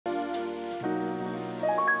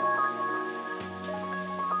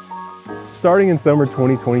Starting in summer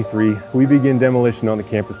 2023, we begin demolition on the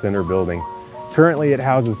Campus Center building. Currently, it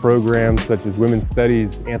houses programs such as Women's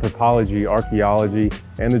Studies, Anthropology, Archaeology,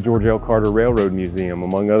 and the George L. Carter Railroad Museum,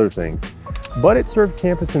 among other things. But it served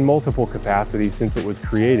campus in multiple capacities since it was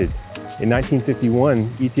created. In 1951,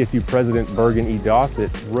 ETSU President Bergen E. Dossett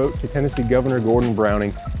wrote to Tennessee Governor Gordon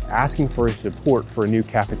Browning asking for his support for a new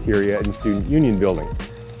cafeteria and student union building.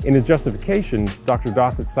 In his justification, Dr.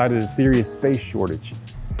 Dossett cited a serious space shortage.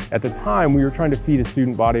 At the time, we were trying to feed a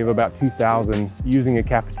student body of about 2,000 using a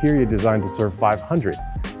cafeteria designed to serve 500.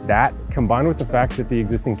 That, combined with the fact that the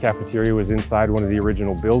existing cafeteria was inside one of the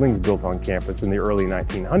original buildings built on campus in the early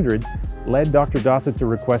 1900s, led Dr. Dossett to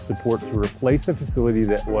request support to replace a facility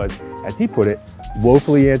that was, as he put it,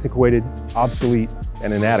 woefully antiquated, obsolete,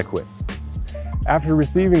 and inadequate. After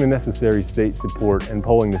receiving the necessary state support and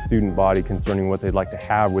polling the student body concerning what they'd like to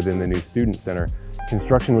have within the new student center,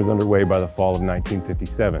 construction was underway by the fall of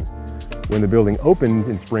 1957. When the building opened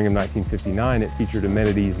in spring of 1959, it featured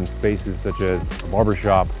amenities and spaces such as a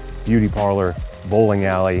barbershop, beauty parlor, bowling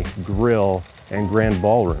alley, grill, and grand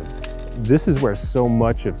ballroom. This is where so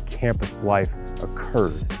much of campus life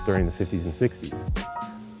occurred during the 50s and 60s.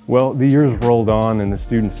 Well, the years rolled on and the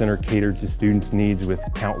Student Center catered to students' needs with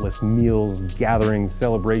countless meals, gatherings,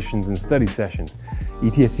 celebrations, and study sessions.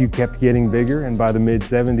 ETSU kept getting bigger, and by the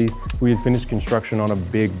mid-70s, we had finished construction on a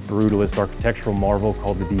big, brutalist architectural marvel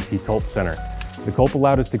called the DP Culp Center. The Culp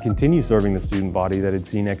allowed us to continue serving the student body that had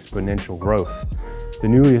seen exponential growth. The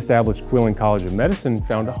newly established Quillen College of Medicine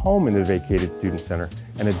found a home in the vacated Student Center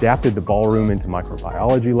and adapted the ballroom into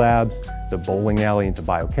microbiology labs, the bowling alley into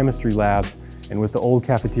biochemistry labs, and with the old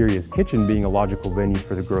cafeteria's kitchen being a logical venue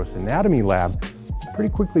for the gross anatomy lab, pretty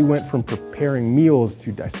quickly went from preparing meals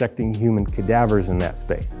to dissecting human cadavers in that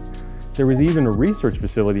space. There was even a research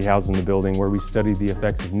facility housed in the building where we studied the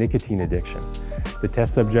effects of nicotine addiction. The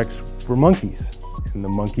test subjects were monkeys, and the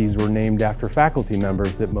monkeys were named after faculty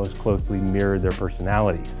members that most closely mirrored their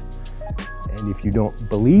personalities. And if you don't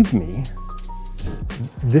believe me,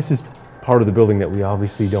 this is part of the building that we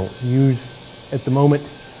obviously don't use at the moment.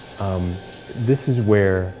 This is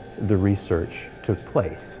where the research took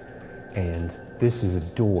place, and this is a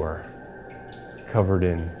door covered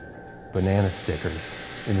in banana stickers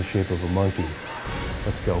in the shape of a monkey.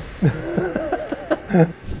 Let's go.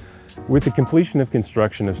 With the completion of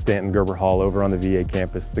construction of Stanton Gerber Hall over on the VA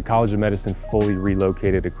campus, the College of Medicine fully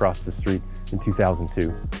relocated across the street in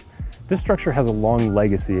 2002. This structure has a long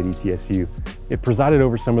legacy at ETSU. It presided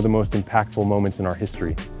over some of the most impactful moments in our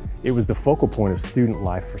history. It was the focal point of student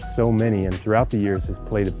life for so many, and throughout the years has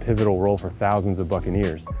played a pivotal role for thousands of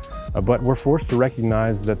Buccaneers. But we're forced to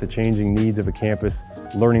recognize that the changing needs of a campus,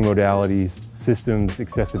 learning modalities, systems,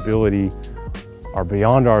 accessibility are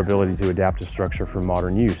beyond our ability to adapt a structure for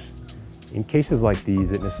modern use. In cases like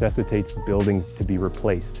these, it necessitates buildings to be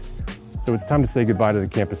replaced. So it's time to say goodbye to the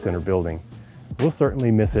Campus Center building. We'll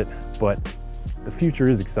certainly miss it, but the future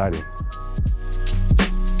is exciting.